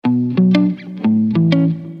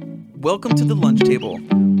Welcome to the lunch table.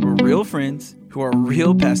 We're real friends who are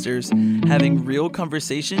real pastors having real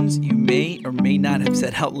conversations you may or may not have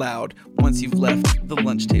said out loud once you've left the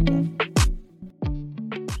lunch table.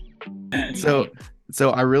 So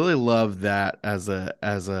I really love that as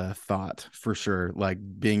a thought for sure, like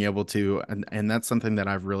being able to, and that's something that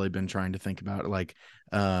I've really been trying to think about, like,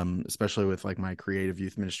 especially with like my creative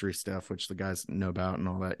youth ministry stuff, which the guys know about and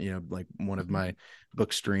all that, like one of my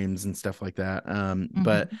book streams and stuff like that.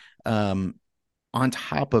 But on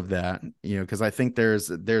top of that, because I think there's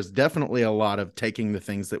definitely a lot of taking the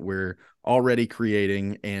things that we're already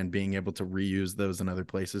creating and being able to reuse those in other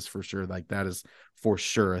places for sure. Like that is for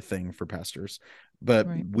sure a thing for pastors. But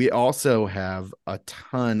we also have a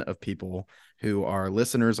ton of people who are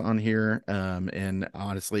listeners on here. And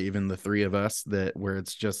honestly, even the three of us where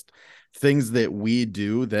it's just things that we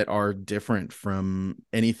do that are different from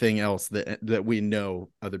anything else that we know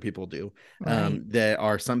other people do, that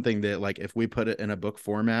are something that, like, if we put it in a book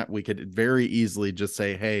format, we could very easily just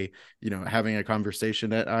say, hey, having a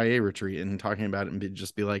conversation at IA retreat and talking about it and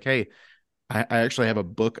just be like, hey, I actually have a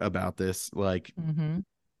book about this, like,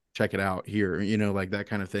 check it out here, like that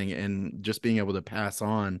kind of thing. And just being able to pass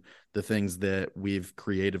on the things that we've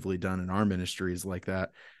creatively done in our ministries like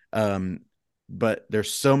that. But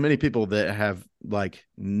there's so many people that have like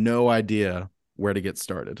no idea where to get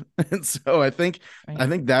started. And so I think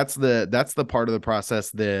that's the part of the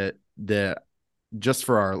process that just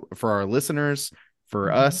for our listeners,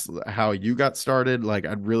 for us, how you got started. Like,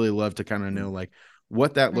 I'd really love to kind of know like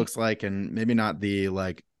what that looks like, and maybe not the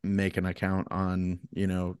like make an account on,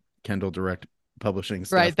 Kindle Direct Publishing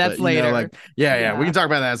stuff. Right. That's later. We can talk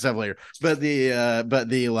about that stuff later. But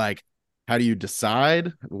the like, how do you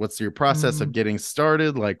decide? What's your process of getting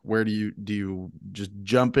started? Like, where do you just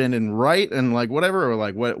jump in and write and like whatever, or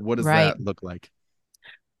like what does that look like?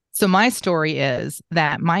 So my story is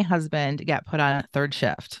that my husband got put on a third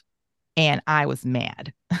shift and I was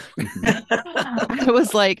mad. I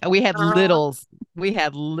was like, we had littles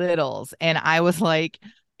and I was like,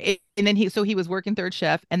 and then he was working third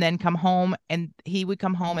shift and then come home, and he would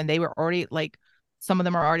come home and they were already like, some of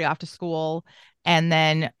them are already off to school, and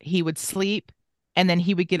then he would sleep and then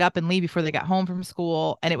he would get up and leave before they got home from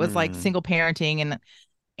school. And it was like single parenting.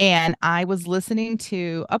 And I was listening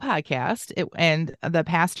to a podcast and the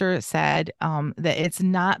pastor said that it's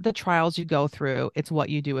not the trials you go through, it's what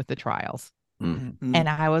you do with the trials. And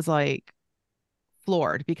I was like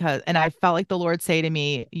floored and I felt like the Lord say to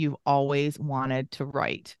me, you've always wanted to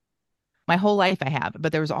write. My whole life I have,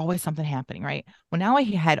 but there was always something happening, right? Well, now I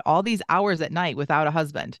had all these hours at night without a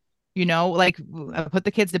husband, like I put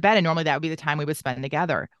the kids to bed and normally that would be the time we would spend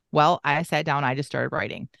together. Well, I sat down, I just started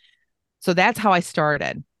writing. So that's how I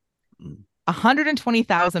started.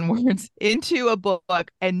 120,000 words into a book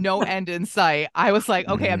and no end in sight. I was like,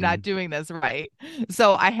 okay, I'm not doing this right.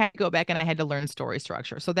 So I had to go back and I had to learn story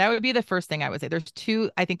structure. So that would be the first thing I would say.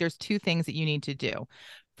 I think there's two things that you need to do.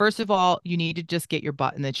 First of all, you need to just get your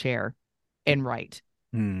butt in the chair and write.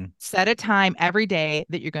 Set a time every day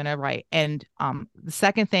that you're going to write. And the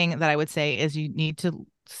second thing that I would say is you need to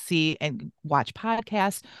see and watch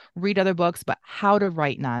podcasts, read other books, but how to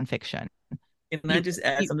write nonfiction. Can I just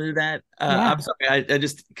add something to that? I'm sorry. I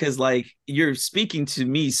just, because like you're speaking to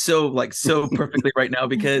me so perfectly right now,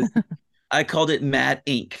 because I called it Matt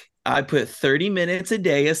Inc. I put 30 minutes a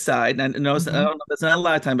day aside. And I know I don't know, that's not a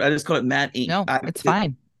lot of time, but I just call it Matt Inc. No, it's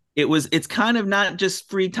fine. It's kind of not just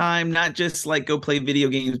free time, not just like go play video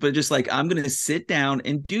games, but just like I'm going to sit down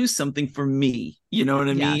and do something for me. You know what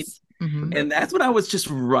I mean? And that's what I was just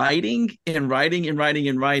writing and writing and writing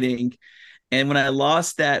and writing. And when I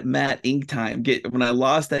lost that Matt Inc. time, when I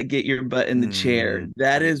lost that get your butt in the chair,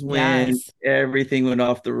 that is when everything went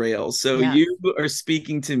off the rails. So you are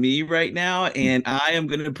speaking to me right now, and I am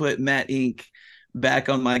going to put Matt Inc. back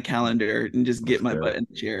on my calendar and just get my butt in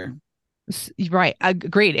the chair. Right.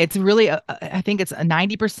 Agreed. It's really, I think it's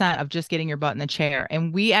 90% of just getting your butt in the chair.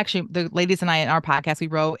 And we actually, the ladies and I in our podcast, we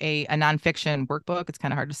wrote a nonfiction workbook. It's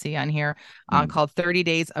kind of hard to see on here, called 30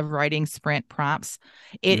 Days of Writing Sprint Prompts.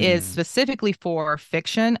 It is specifically for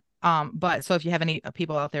fiction. But so if you have any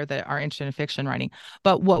people out there that are interested in fiction writing,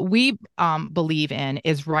 but what we believe in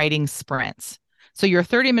is writing sprints. So your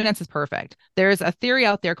 30 minutes is perfect. There's a theory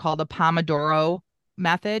out there called the Pomodoro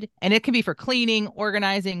method, and it can be for cleaning,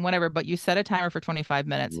 organizing, whatever, but you set a timer for 25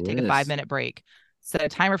 minutes, take a 5-minute break. Set a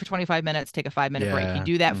timer for 25 minutes, take a 5-minute break. You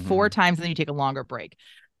do that 4 times, and then you take a longer break.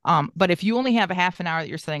 But if you only have a half an hour that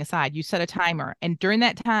you're setting aside, you set a timer, and during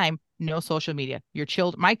that time, no social media. Your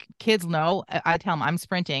children, my kids know, I tell them I'm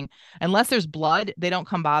sprinting. Unless there's blood, they don't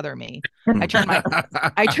come bother me. I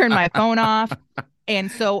turn my phone off.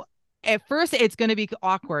 And so at first it's going to be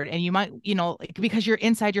awkward, and you might, because you're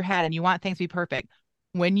inside your head and you want things to be perfect.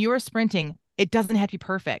 When you're sprinting, it doesn't have to be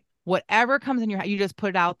perfect. Whatever comes in your head, you just put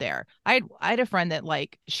it out there. I had a friend that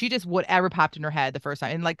like, she just, whatever popped in her head the first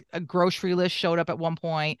time, and like a grocery list showed up at one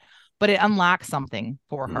point, but it unlocked something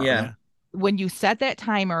for her. Yeah. When you set that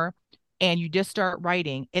timer and you just start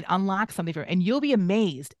writing, it unlocks something for her. And you'll be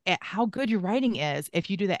amazed at how good your writing is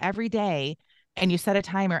if you do that every day and you set a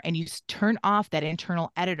timer and you turn off that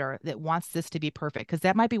internal editor that wants this to be perfect. Because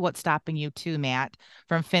that might be what's stopping you too, Matt,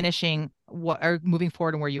 from finishing or moving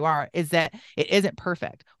forward and where you are, is that it isn't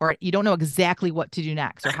perfect, or you don't know exactly what to do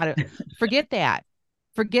next or how to forget that.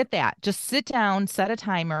 Just sit down, set a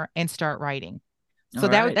timer, and start writing. So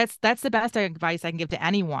that's the best advice I can give to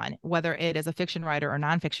anyone, whether it is a fiction writer or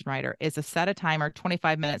nonfiction writer, is to set a timer,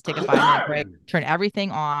 25 minutes, take a 5-minute break, turn everything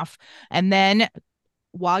off. And then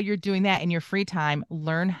while you're doing that in your free time,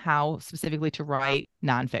 learn how specifically to write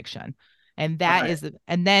nonfiction. And that is,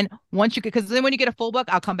 and then once you get, because then when you get a full book,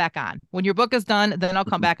 I'll come back on. When your book is done, then I'll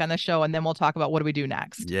come back on the show, and then we'll talk about what do we do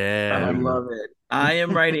next. Yeah. I love it. I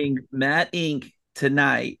am writing Matt Inc.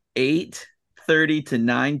 tonight, 8:30 to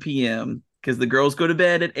 9 p.m. because the girls go to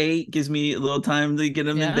bed at 8, gives me a little time to get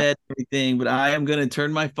them in bed and everything. But I am going to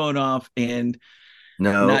turn my phone off and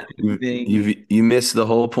you missed the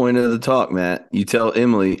whole point of the talk, Matt. You tell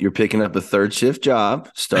Emily you're picking up a third shift job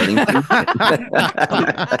starting. It's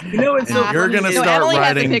so you're going to start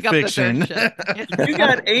writing fiction. You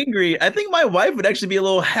got angry. I think my wife would actually be a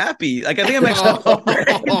little happy. Like, I think I'm actually.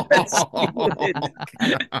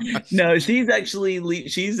 No, she's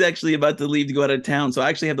actually about to leave to go out of town. So I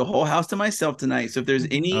actually have the whole house to myself tonight. So if there's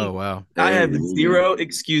any, I have zero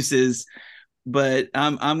excuses. But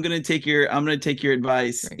I'm gonna take your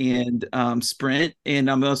advice and sprint, and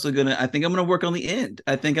I'm also I think I'm gonna work on the end.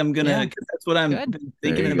 I think I'm gonna, because that's what I'm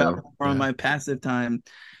thinking about more on my passive time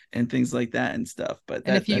and things like that and stuff. But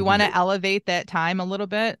if you want to elevate that time a little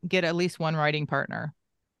bit, get at least one writing partner.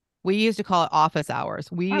 We used to call it office hours.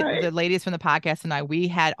 The ladies from the podcast and we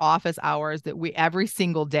had office hours that we every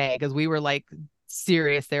single day, because we were like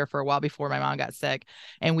serious there for a while before my mom got sick,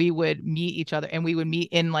 and we would meet each other, and we would meet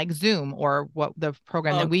in like Zoom or what the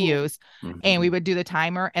program that we use, and we would do the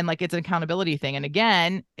timer, and like it's an accountability thing. And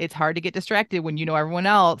again, it's hard to get distracted when everyone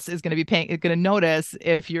else is going to be going to notice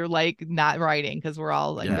if you're like not writing, because we're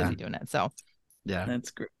all like busy doing it. So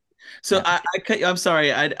that's great. So I'm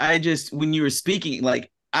sorry, I just, when you were speaking,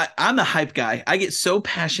 like I'm the hype guy. I get so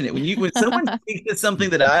passionate when someone speaks to something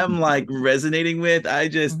that I'm like resonating with. I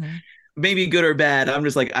just maybe good or bad, I'm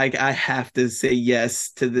just like, I have to say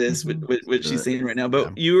yes to this, with what she's saying right now.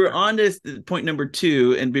 But you were on to point number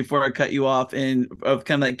 2, and before I cut you off, and of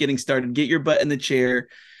kind of like getting started, get your butt in the chair.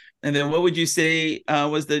 And then what would you say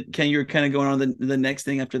you're kind of going on the next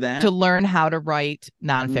thing after that? To learn how to write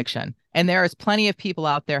nonfiction. And there is plenty of people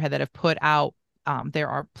out there that have put out, there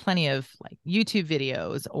are plenty of like YouTube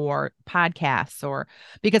videos or podcasts, or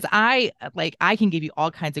because I can give you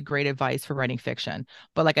all kinds of great advice for writing fiction.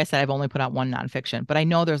 But like I said, I've only put out one nonfiction, but I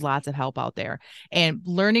know there's lots of help out there, and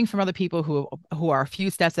learning from other people who are a few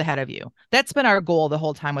steps ahead of you. That's been our goal the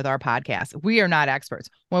whole time with our podcast. We are not experts.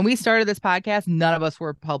 When we started this podcast, none of us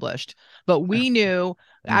were published, but we knew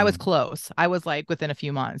I was close. I was like within a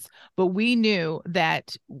few months, but we knew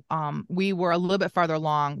that we were a little bit farther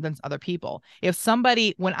along than other people.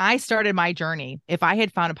 When I started my journey, if I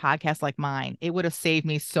had found a podcast like mine, it would have saved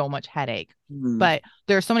me so much headache. But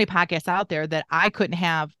there are so many podcasts out there that I couldn't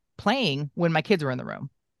have playing when my kids were in the room.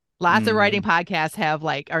 Lots of writing podcasts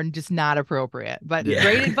are just not appropriate, but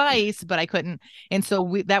great advice, but I couldn't. And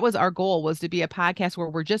so that was our goal, was to be a podcast where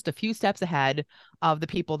we're just a few steps ahead of the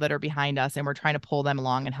people that are behind us, and we're trying to pull them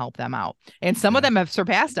along and help them out. And some of them have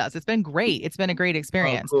surpassed us. It's been great. It's been a great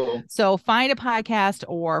experience. Cool. So find a podcast,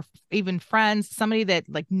 or even friends, somebody that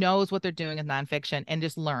like knows what they're doing in nonfiction, and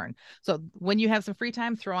just learn. So when you have some free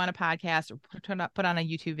time, throw on a podcast or put on a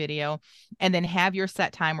YouTube video, and then have your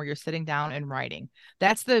set time where you're sitting down and writing.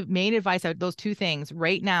 That's the main advice of those 2 things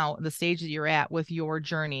right now, the stage that you're at with your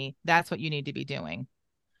journey. That's what you need to be doing.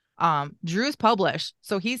 Drew's published,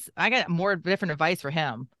 so I got more different advice for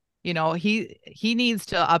him. He needs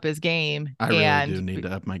to up his game. I really do need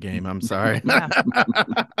to up my game. I'm sorry.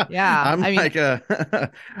 Yeah.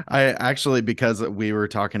 I actually, because we were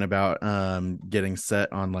talking about getting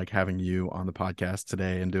set on like having you on the podcast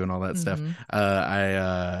today and doing all that stuff.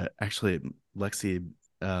 I actually, Lexi,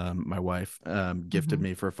 my wife, gifted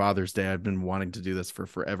me for Father's Day. I've been wanting to do this for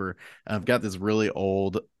forever. I've got this really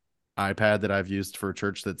old iPad that I've used for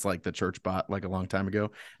church that's like the church bought like a long time ago,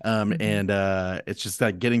 and it's just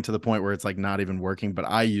like getting to the point where it's like not even working, but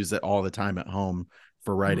I use it all the time at home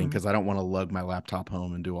for writing because I don't want to lug my laptop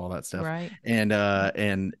home and do all that stuff. Right.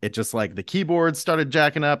 And it just like the keyboard started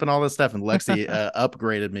jacking up and all this stuff. And Lexi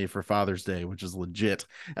upgraded me for Father's Day, which is legit.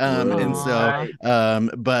 And so,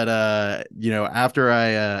 you know, after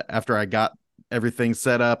I got everything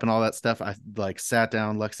set up and all that stuff, I like sat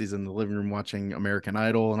down. Lexi's in the living room watching American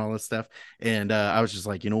Idol and all this stuff, and I was just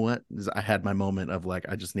like, you know what, I had my moment of like,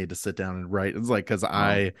 I just need to sit down and write. It's like, because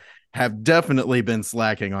I have definitely been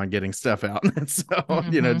slacking on getting stuff out. And so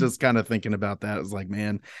you know, just kind of thinking about that, it's like,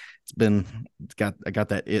 man, I got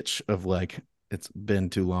that itch of like, it's been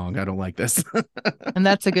too long, I don't like this. And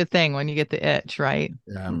that's a good thing when you get the itch, right?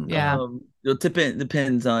 Yeah. It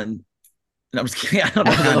depends on. No, I'm just kidding. I don't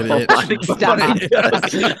know. Stop.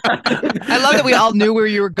 I love that we all knew where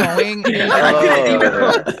you were going.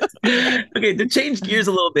 Okay, to change gears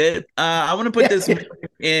a little bit, I want to put this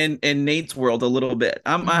in Nate's world a little bit.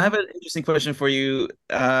 I have an interesting question for you.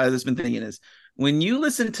 I've been thinking is, when you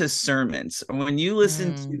listen to sermons, or when you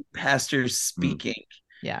listen to pastors speaking,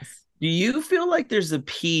 yes, do you feel like there's a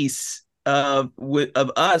piece of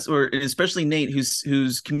us, or especially Nate,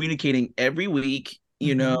 who's communicating every week?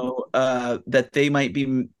 You know, that they might be,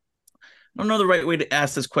 I don't know the right way to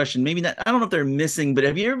ask this question. Maybe not, I don't know if they're missing, but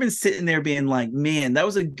have you ever been sitting there being like, man, that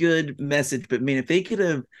was a good message, but man, if they could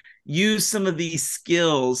have used some of these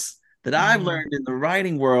skills that I've learned in the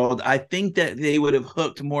writing world, I think that they would have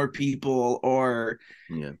hooked more people, or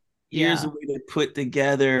here's a way to put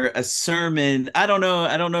together a sermon. I don't know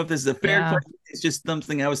if this is a fair question. It's just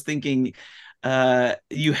something I was thinking.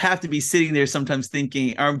 You have to be sitting there sometimes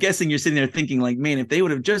thinking, or I'm guessing you're sitting there thinking like, man, if they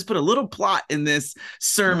would have just put a little plot in this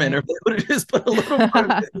sermon, or if they would have just put a little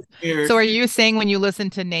part here. So are you saying when you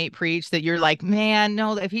listen to Nate preach that you're like, man,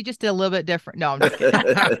 no, if he just did a little bit different? No, I'm just kidding.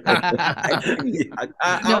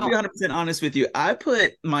 I'll be 100% honest with you. I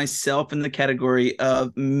put myself in the category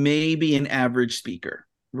of maybe an average speaker,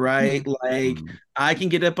 right? Like I can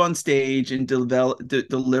get up on stage and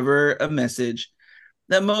deliver a message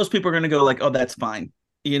that most people are going to go like, oh, that's fine.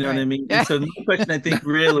 You know what I mean? And so the question I think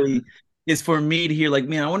really is for me to hear like,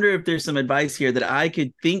 man, I wonder if there's some advice here that I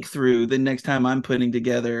could think through the next time I'm putting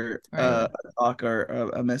together a talk or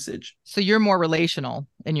a message. So you're more relational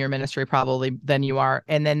in your ministry probably than you are.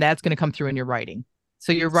 And then that's going to come through in your writing.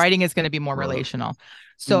 So your writing is going to be more relational.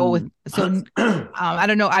 So I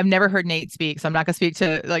don't know. I've never heard Nate speak, so I'm not going to speak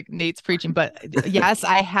to like Nate's preaching, but yes,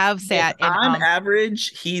 I have sat. And, I'm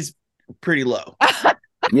average. He's pretty low.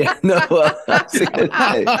 Yeah, no. I'm just kidding.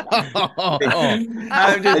 I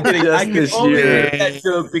can only make that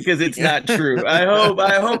joke because it's not true. I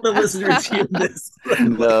hope the listeners hear this.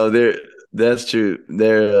 No, that's true.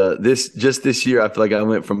 This year, I feel like I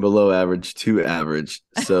went from below average to average.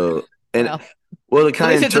 So to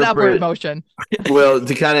kind of interpret an upward motion.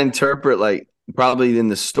 To kind of interpret like probably in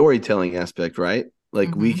the storytelling aspect, right?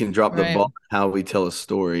 Like we can drop the ball how we tell a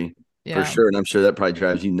story. For sure. And I'm sure that probably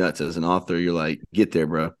drives you nuts as an author. You're like, get there,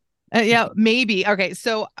 bro. Maybe. Okay.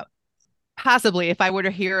 So possibly if I were to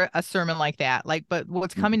hear a sermon like that, but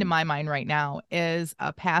what's coming to my mind right now is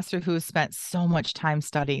a pastor who has spent so much time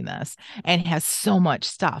studying this and has so much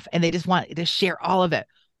stuff and they just want to share all of it.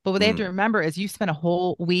 But what they have to remember is you spent a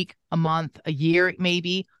whole week, a month, a year,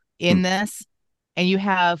 maybe in this, and you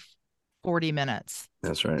have 40 minutes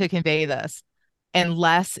to convey this, and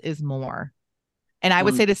less is more. And I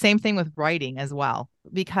would say the same thing with writing as well,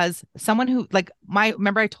 because someone who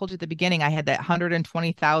remember I told you at the beginning, I had that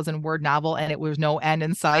 120,000 word novel and it was no end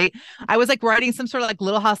in sight. I was like writing some sort of like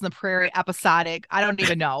Little House on the Prairie episodic. I don't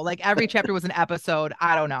even know. Like every chapter was an episode.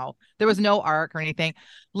 I don't know. There was no arc or anything.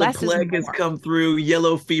 The plague has come through.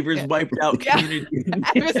 Yellow fever's wiped out community.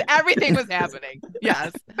 Everything was happening.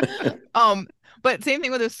 Yes. But same thing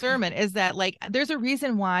with a sermon is that like there's a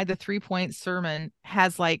reason why the 3-point sermon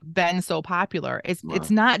has like been so popular. It's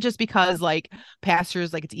not just because like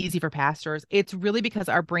pastors, like it's easy for pastors. It's really because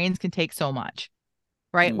our brains can take so much,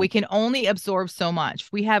 right? We can only absorb so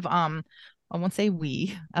much. We have I won't say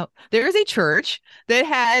we. There is a church that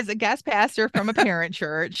has a guest pastor from a parent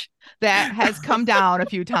church that has come down a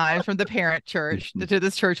few times from the parent church to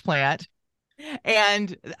this church plant.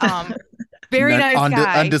 And very nice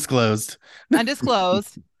guy. Undisclosed.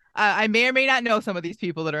 I may or may not know some of these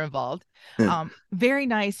people that are involved. Very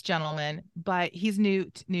nice gentleman, but he's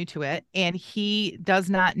new to it, and he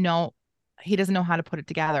doesn't know how to put it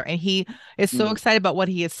together. And he is so excited about what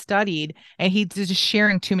he has studied, and he's just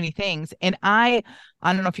sharing too many things. And I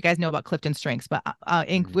don't know if you guys know about Clifton Strengths, but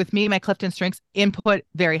with me, my Clifton Strengths input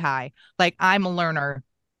very high. Like I'm a learner.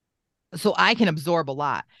 So I can absorb a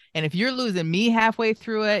lot. And if you're losing me halfway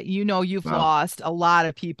through it, you've lost a lot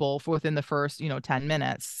of people within the first, 10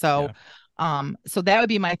 minutes. So So that would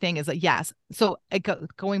be my thing is that, yes. So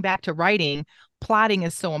going back to writing, plotting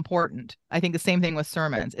is so important. I think the same thing with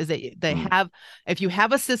sermons is that they have, if you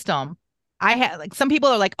have a system, like some people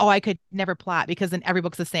are like, oh, I could never plot because then every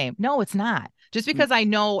book's the same. No, it's not. Just because I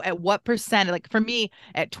know at what percent, like for me,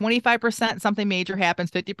 at 25%, something major happens,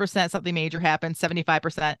 50%, something major happens,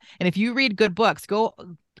 75%. And if you read good books, go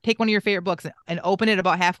take one of your favorite books and open it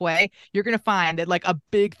about halfway, you're going to find that like a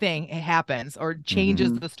big thing happens or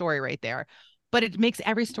changes the story right there. But it makes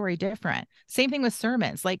every story different. Same thing with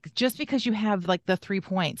sermons. Like just because you have like the 3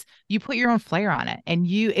 points, you put your own flair on it, and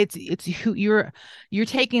it's who you're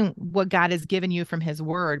taking what God has given you from His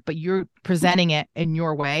Word, but you're presenting it in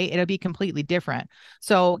your way. It'll be completely different.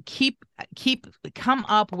 So come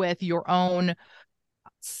up with your own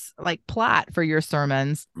like plot for your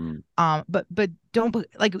sermons. But don't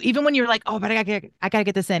like, even when you're like, oh, but I gotta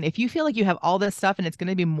get this in. If you feel like you have all this stuff and it's going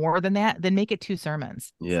to be more than that, then make it 2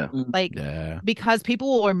 sermons. Because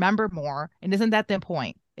people will remember more. And isn't that the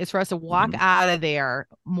point? It's for us to walk out of there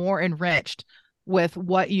more enriched with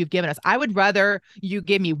what you've given us. I would rather you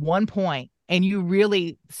give me 1 point and you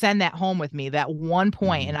really send that home with me, that 1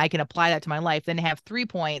 point, and I can apply that to my life, than have 3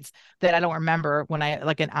 points that I don't remember when I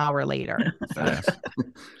like an hour later. So.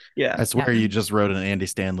 Yeah. I swear you just wrote an Andy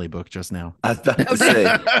Stanley book just now. I was about to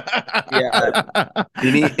say.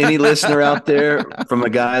 Any listener out there from a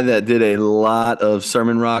guy that did a lot of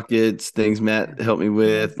sermon rockets, things Matt helped me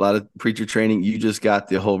with, a lot of preacher training, you just got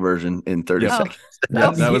the whole version in 30 seconds.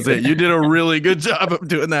 That was it. You did a really good job of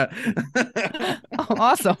doing that.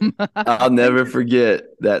 Awesome. I'll never forget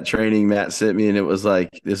that training Matt sent me, and it was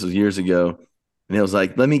like, this was years ago, and it was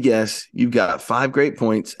like, let me guess, you've got 5 great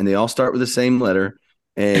points and they all start with the same letter,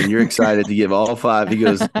 and you're excited to give all 5. He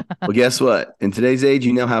goes, well, guess what? In today's age,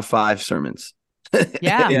 you now have 5 sermons. Like,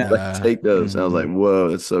 take those. I was like, whoa,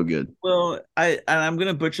 that's so good. Well, I'm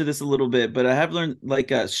gonna butcher this a little bit, but I have learned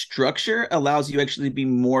like structure allows you actually to be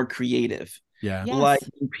more creative. Yeah. Yes. Like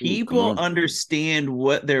when people understand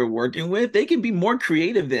what they're working with, they can be more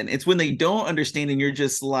creative then. It's when they don't understand and you're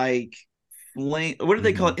just like, what do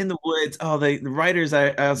they call it? In the woods. Oh, the writers,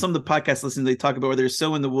 some of the podcasts listen, they talk about where they're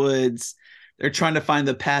so in the woods, they're trying to find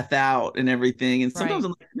the path out and everything. And sometimes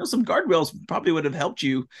I'm like, some guardrails probably would have helped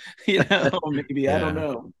you, maybe, I don't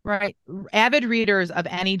know. Right. Avid readers of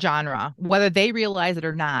any genre, whether they realize it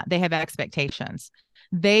or not, they have expectations.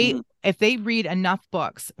 If they read enough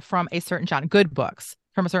books from a certain genre, good books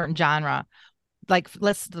from a certain genre, like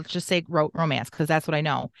let's just say romance, because that's what I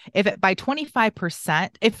know. If by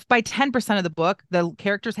 25%, if by 10% of the book, the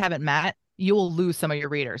characters haven't met, you will lose some of your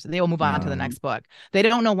readers. They will move on to the next book. They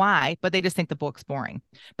don't know why, but they just think the book's boring.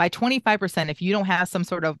 By 25%, if you don't have some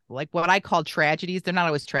sort of like what I call tragedies, they're not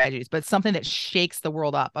always tragedies, but something that shakes the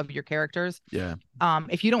world up of your characters. Yeah.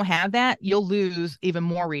 If you don't have that, you'll lose even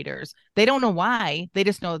more readers. They don't know why. They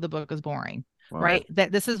just know the book is boring. Wow. Right.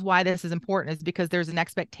 That this is why this is important, is because there's an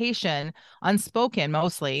expectation, unspoken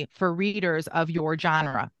mostly, for readers of your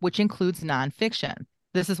genre, which includes nonfiction.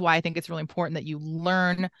 This is why I think it's really important that you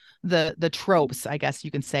learn the tropes, I guess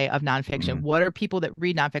you can say, of nonfiction. What are people that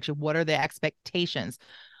read nonfiction? What are the expectations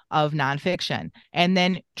of nonfiction? And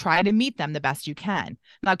then try to meet them the best you can.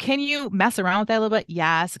 Now, can you mess around with that a little bit?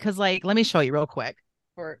 Yes. Because like, let me show you real quick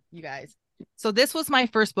for you guys. So this was my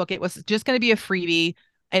first book. It was just going to be a freebie.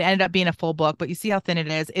 It ended up being a full book, but you see how thin it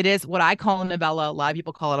is. It is what I call a novella. A lot of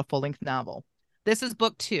people call it a full-length novel. This is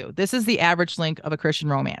book 2. This is the average length of a Christian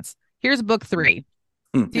romance. Here's book 3.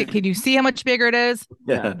 Can you see how much bigger it is?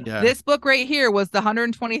 Yeah. This book right here was the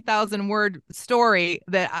 120,000 word story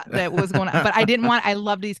that was going on, but I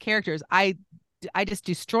love these characters. I just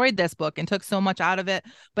destroyed this book and took so much out of it,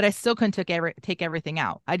 but I still couldn't take everything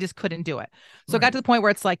out. I just couldn't do it. So it got to the point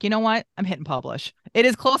where it's like, you know what? I'm hitting publish. It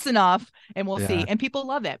is close enough, and we'll see. And people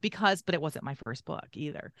love it but it wasn't my first book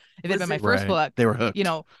either. If it had been my first book, they were hooked.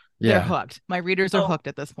 They're hooked. My readers are hooked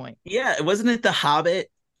at this point. Yeah. Wasn't it The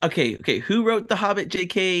Hobbit? Okay. Who wrote The Hobbit?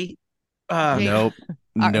 J.K. Nope.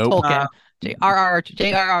 Tolkien. J.R.R.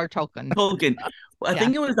 Tolkien. Well, I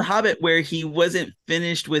think it was The Hobbit where he wasn't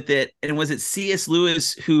finished with it. And was it C.S.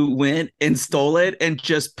 Lewis who went and stole it and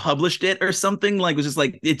just published it or something? Like, it was just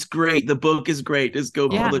like, it's great. The book is great. Just go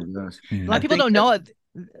publish it. A lot of people don't know it.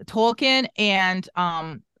 Tolkien and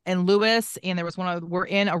Lewis, and there was we're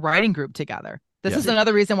in a writing group together. This is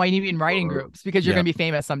another reason why you need to be in writing groups, because you're going to be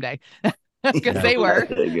famous someday. because they were.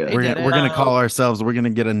 We're gonna call ourselves. We're gonna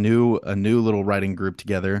get a new little writing group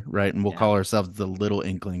together, right? And we'll call ourselves the Little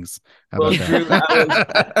Inklings. How about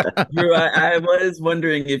that? Drew, I was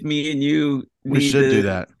wondering if me and you we should do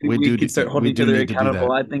that. We could start holding each other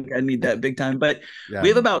accountable. I think I need that big time. But we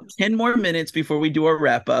have about 10 more minutes before we do our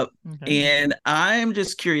wrap up. Okay. And I'm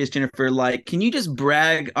just curious, Jenifer, like, can you just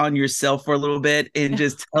brag on yourself for a little bit and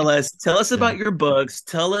just tell us about your books?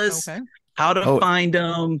 Tell us how to find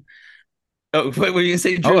them. Oh, what were you gonna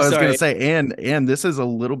say, Drew? I was gonna say, and this is a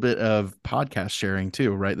little bit of podcast sharing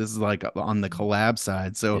too, right? This is like on the collab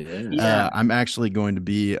side. So I'm actually going to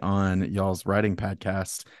be on y'all's writing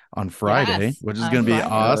podcast on Friday, which is going to be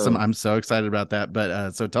awesome. I'm so excited about that.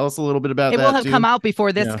 But so tell us a little bit about that. It will have come out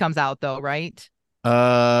before this comes out, though, right?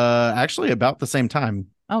 Actually, about the same time.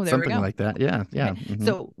 Oh, there something we go. like that. Yeah, yeah. Okay.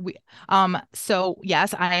 Mm-hmm. So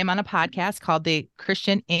yes, I am on a podcast called the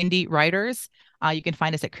Christian Indie Writers. You can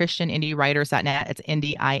find us at christianindie-writers.net. It's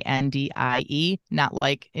Indie, INDIE, not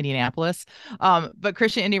like Indianapolis, but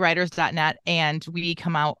christianindie-writers.net. And we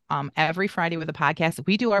come out every Friday with a podcast.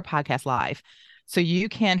 We do our podcast live. So you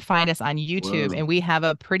can find us on YouTube. Whoa. And we have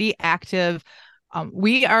a pretty active,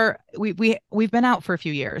 we've been out for a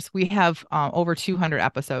few years. We have over 200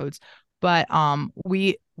 episodes, but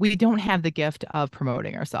we don't have the gift of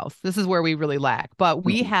promoting ourselves. This is where we really lack. But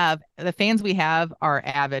we have the fans we have are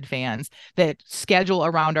avid fans that schedule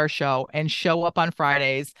around our show and show up on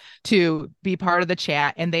Fridays to be part of the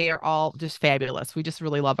chat. And they are all just fabulous. We just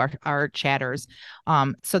really love our chatters.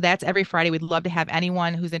 So that's every Friday. We'd love to have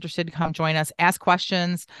anyone who's interested to come join us, ask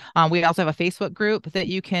questions. We also have a Facebook group that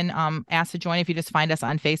you can ask to join. If you just find us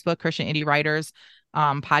on Facebook, Christian Indie Writers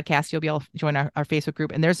podcast, you'll be able to join our Facebook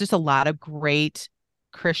group. And there's just a lot of great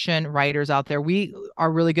Christian writers out there. We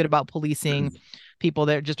are really good about policing people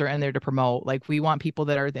that just are in there to promote. Like, we want people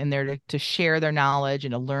that are in there to share their knowledge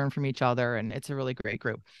and to learn from each other. And it's a really great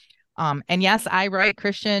group. And yes, I write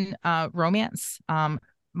Christian romance.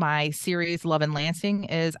 My series Love and Lansing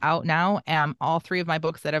is out now. All three of my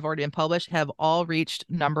books that have already been published have all reached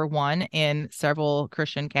 #1 in several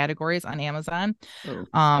Christian categories on Amazon.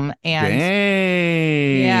 And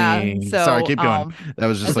dang. So sorry, keep going. That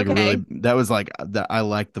was just like really, that was like I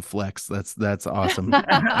like the flex. That's awesome.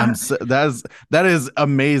 That is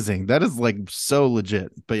amazing. That is like so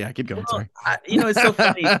legit. But yeah, keep going. Sorry. It's so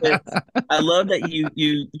funny. I love that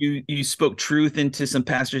you spoke truth into some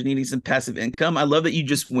pastors needing some passive income. I love that you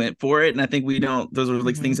just went for it. And I think those are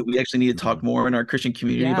like things that we actually need to talk more in our Christian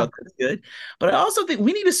community about. That's good. But I also think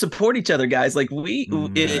we need to support each other, guys. Like we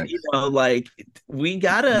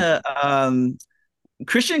gotta,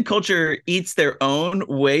 Christian culture eats their own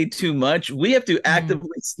way too much. We have to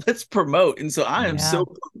actively let's promote. And so I am so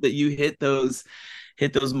pumped that you hit those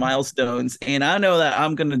milestones. And I know that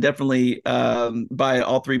I'm going to definitely buy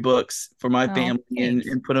all 3 books for my family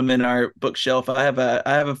and put them in our bookshelf. I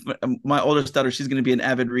have my oldest daughter. She's going to be an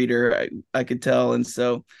avid reader. I could tell. And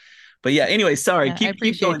so, but yeah, anyway, sorry. I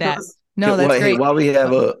appreciate going. that. No, that's great. Hey, while we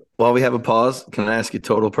have a pause, can I ask you a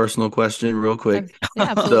total personal question real quick?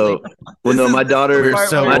 Yeah, absolutely. My daughter,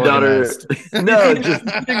 no, just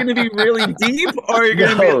you're going to be really deep, or you're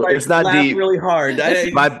going to be like, it's not laugh deep. really hard.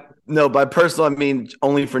 By personal, I mean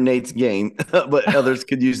only for Nate's gain, but others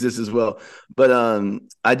could use this as well. But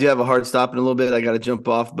I do have a hard stop in a little bit. I got to jump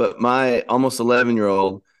off. But my almost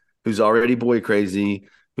 11-year-old, who's already boy crazy,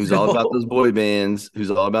 who's all about those boy bands,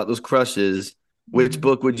 who's all about those crushes, which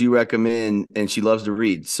book would you recommend? And she loves to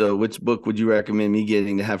read. So which book would you recommend me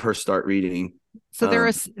getting to have her start reading? So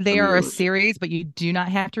they are a series, but you do not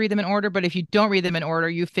have to read them in order. But if you don't read them in order,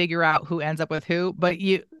 you figure out who ends up with who. But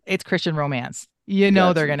it's Christian romance. They're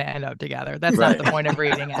going to end up together. That's not the point of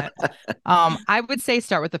reading it. I would say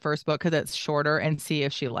start with the first book because it's shorter and see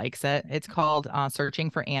if she likes it. It's called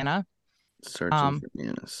Searching for Anna. Searching for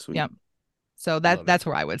Anna. Sweet. Yep. So that's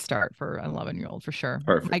where I would start for an 11-year-old for sure.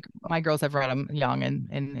 Perfect. My girls have read them young and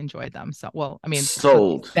enjoyed them. So, well, I mean,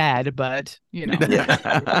 sold. Bad, but they're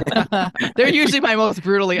usually my most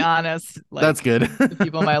brutally honest. Like, that's good.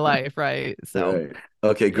 people in my life, right? So, right.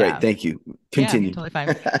 Okay, great. Thank you. Continue. Yeah, totally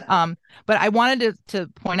fine. But I wanted to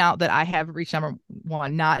point out that I have reached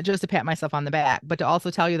 #1, not just to pat myself on the back, but to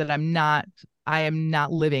also tell you that I am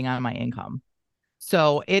not living on my income.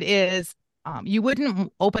 So it is. You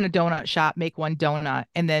wouldn't open a donut shop, make one donut,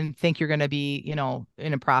 and then think you're going to be,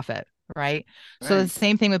 in a profit, right? So the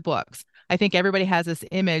same thing with books. I think everybody has this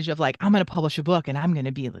image of like, I'm going to publish a book and I'm going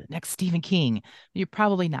to be the next Stephen King. You're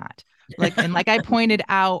probably not. Like I pointed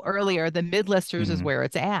out earlier, the mid-listers is where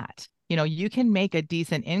it's at. You can make a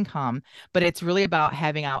decent income, but it's really about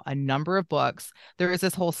having out a number of books. There is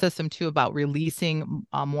this whole system too about releasing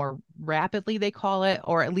more rapidly, they call it,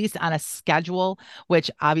 or at least on a schedule,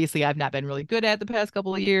 which obviously I've not been really good at the past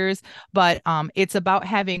couple of years, but it's about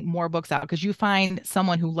having more books out, because you find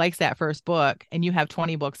someone who likes that first book and you have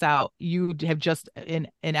 20 books out, you have just in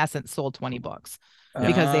essence sold 20 books.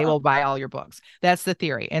 Because they will buy all your books. That's the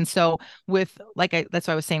theory. And so with that's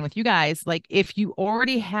what I was saying with you guys, like if you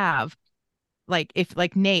already have, like if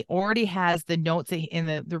like Nate already has the notes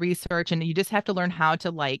in the research, and you just have to learn how to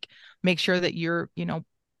like make sure that you're,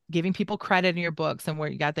 giving people credit in your books and where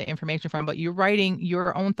you got the information from, but you're writing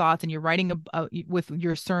your own thoughts and you're writing with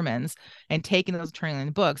your sermons and taking those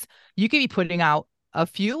training books, you could be putting out a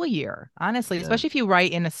few a year, honestly, especially if you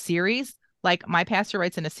write in a series. Like my pastor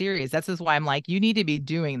writes in a series. That's just why I'm like, you need to be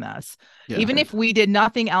doing this. Yeah. Even if we did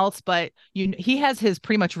nothing else, but he has his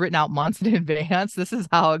pretty much written out months in advance. This is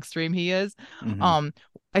how extreme he is. Mm-hmm.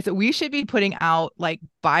 I said we should be putting out like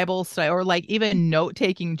Bible study or like even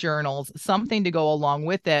note-taking journals, something to go along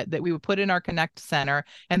with it that we would put in our Connect Center.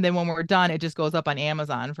 And then when we're done, it just goes up on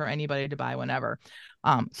Amazon for anybody to buy whenever.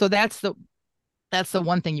 So that's the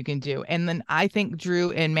one thing you can do. And then I think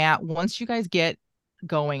Drew and Matt, once you guys get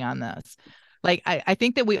going on this, like I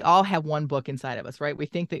think that we all have one book inside of us, right? We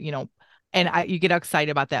think that, and you get excited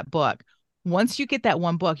about that book. Once you get that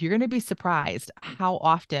one book, you're going to be surprised how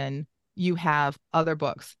often you have other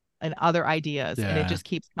books and other ideas, and it just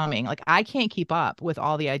keeps coming. Like I can't keep up with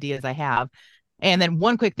all the ideas I have. And then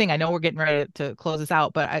one quick thing, I know we're getting ready to close this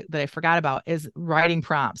out, but that I forgot about is writing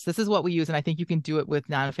prompts. This is what we use, and I think you can do it with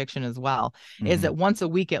nonfiction as well. Mm-hmm. Is that once a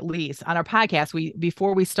week at least on our podcast,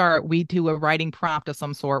 before we start, we do a writing prompt of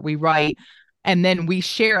some sort. We write, and then we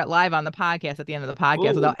share it live on the podcast at the end of the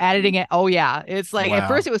podcast without editing it. Oh yeah, it's like at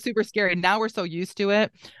first it was super scary. Now we're so used to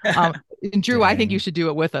it. And Drew, I think you should do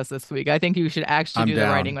it with us this week. I think you should actually the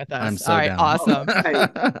writing with us. I'm so all right, down.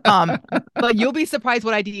 Awesome. But you'll be surprised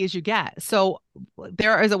what ideas you get. So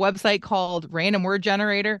there is a website called Random Word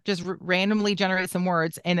Generator. Just randomly generate some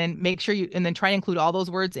words, and then make sure and then try to include all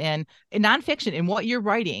those words in nonfiction in what you're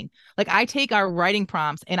writing. Like I take our writing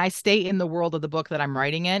prompts and I stay in the world of the book that I'm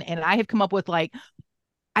writing in, and I have come up with like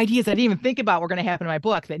ideas I didn't even think about were going to happen in my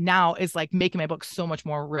book that now is like making my book so much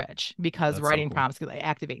more rich because writing prompts could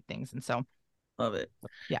activate things. And so love it.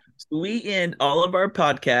 Yeah. So we end all of our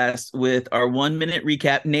podcasts with our 1 minute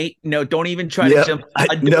recap. Nate, no, don't even try to jump.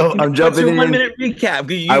 I'm jumping in. 1 minute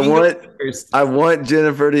recap. I want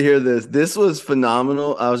Jenifer to hear this. This was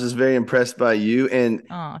phenomenal. I was just very impressed by you. And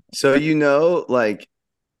so, like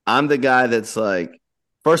I'm the guy that's like,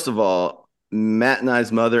 first of all, Matt and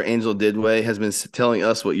I's mother, Angel Didway, has been telling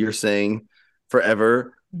us what you're saying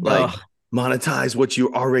forever. Like monetize what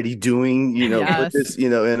you're already doing, put this,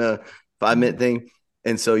 in a 5-minute thing.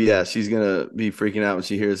 And so, she's going to be freaking out when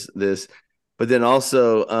she hears this. But then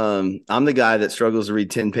also, I'm the guy that struggles to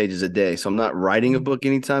read 10 pages a day. So I'm not writing a book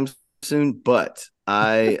anytime soon, but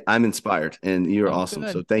I'm inspired, and you're awesome.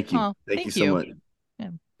 Good. So thank you. Thank you so much. Yeah.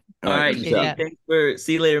 All right.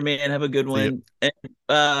 See you later, man. Have a good one. And,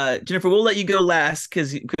 Jenifer, we'll let you go last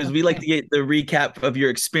because we like to get the recap of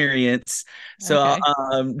your experience. So,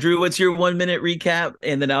 Drew, what's your 1 minute recap?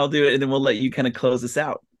 And then I'll do it, and then we'll let you kind of close this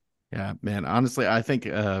out. Yeah, man. Honestly, I think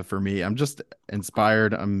for me, I'm just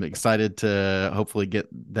inspired. I'm excited to hopefully get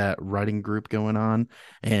that writing group going on,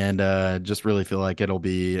 and just really feel like it'll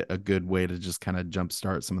be a good way to just kind of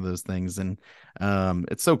jumpstart some of those things. And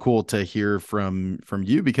it's so cool to hear from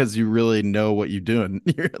you because you really know what you're doing.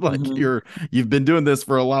 You're like you've been doing this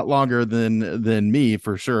for a lot longer than me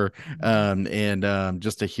for sure. And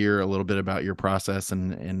just to hear a little bit about your process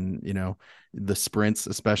and the sprints,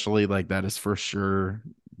 especially, like that is for sure.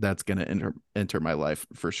 That's going to enter my life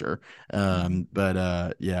for sure.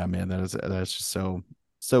 But yeah, man, that's just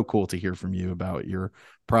so cool to hear from you about your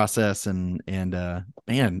process. And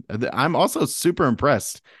man, I'm also super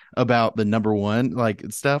impressed about the number one like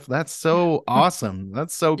stuff. That's so awesome.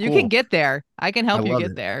 That's so cool. You can get there. I can help you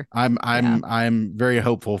get there. I'm very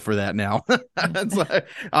hopeful for that now. It's like,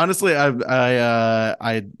 honestly, I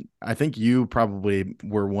think you probably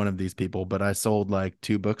were one of these people, but I sold like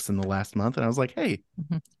 2 books in the last month, and I was like, hey,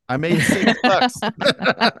 I made $6.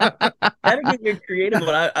 I gotta get your creative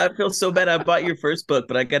one. I feel so bad. I bought your first book,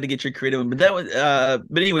 but I got to get your creative one. But that was,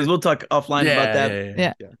 but anyways, we'll talk offline about that.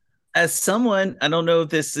 Yeah. As someone, I don't know if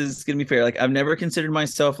this is gonna be fair. Like, I've never considered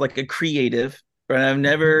myself like a creative, right?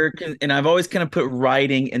 And I've always kind of put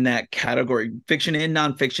writing in that category. Fiction and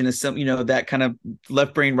nonfiction is some, that kind of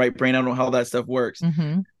left brain, right brain. I don't know how that stuff works.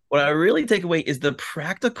 What I really take away is the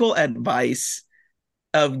practical advice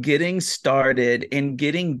of getting started and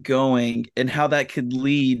getting going, and how that could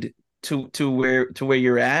lead to where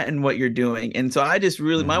you're at and what you're doing. And so I just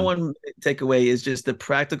really, my one takeaway is just the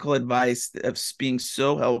practical advice of being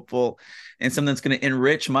so helpful and something that's going to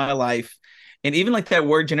enrich my life. And even like that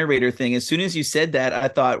word generator thing, as soon as you said that, I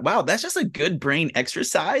thought, wow, that's just a good brain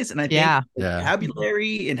exercise. And I think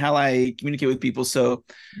vocabulary and how I communicate with people. So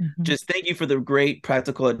just thank you for the great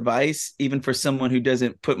practical advice, even for someone who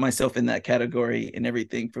doesn't put myself in that category and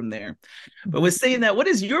everything from there. But with saying that, what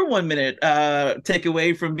is your 1 minute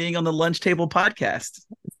takeaway from being on the Lunch Table podcast?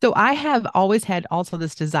 So I have always had also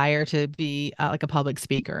this desire to be like a public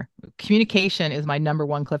speaker. Communication is my number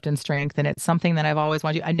one Clifton strength. And it's something that I've always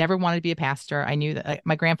wanted to do. I never wanted to be a pastor. I knew that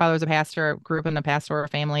my grandfather was a pastor, grew up in a pastoral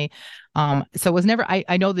family. So it was never,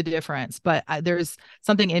 I know the difference, but there's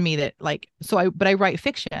something in me that but I write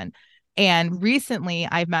fiction. And recently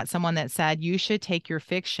I've met someone that said, you should take your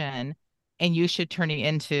fiction and you should turn it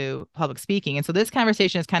into public speaking. And so this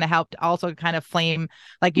conversation has kind of helped also kind of flame,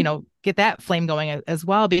 get that flame going as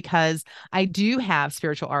well, because I do have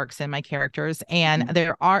spiritual arcs in my characters and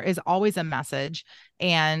there is always a message.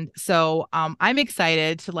 And so I'm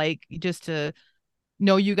excited to just to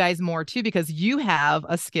know you guys more too, because you have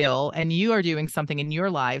a skill and you are doing something in your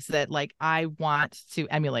lives that I want to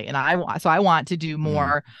emulate. And I want to do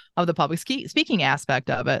more of the public speaking aspect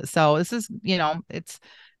of it. So this is,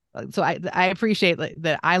 so I appreciate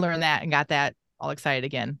that I learned that and got that all excited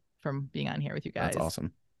again from being on here with you guys. That's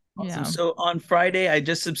awesome. Yeah. So on Friday, I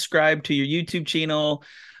just subscribed to your YouTube channel.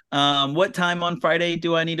 What time on Friday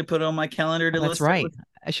do I need to put on my calendar to listen? That's right.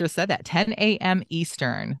 I should have said that. 10 a.m.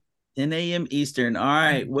 Eastern. 10 a.m. Eastern. All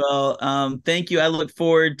right. Well, thank you. I look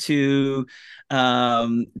forward to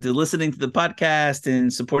listening to the podcast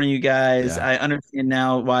and supporting you guys. I understand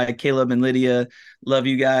now why Caleb and Lydia love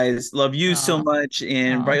you guys, love you so much.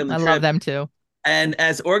 And right on the trip. I love them too. And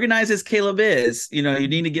as organized as Caleb is, you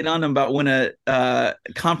need to get on him about when a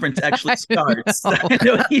conference actually starts.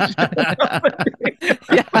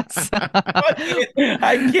 Yes.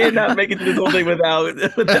 I cannot make it through this whole thing without.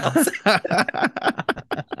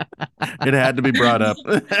 It had to be brought up.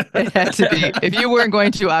 It had to be. If you weren't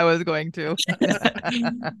going to, I was going to.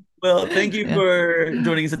 Well, thank you for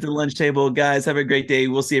joining us at the Lunch Table, guys. Have a great day.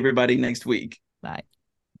 We'll see everybody next week. Bye.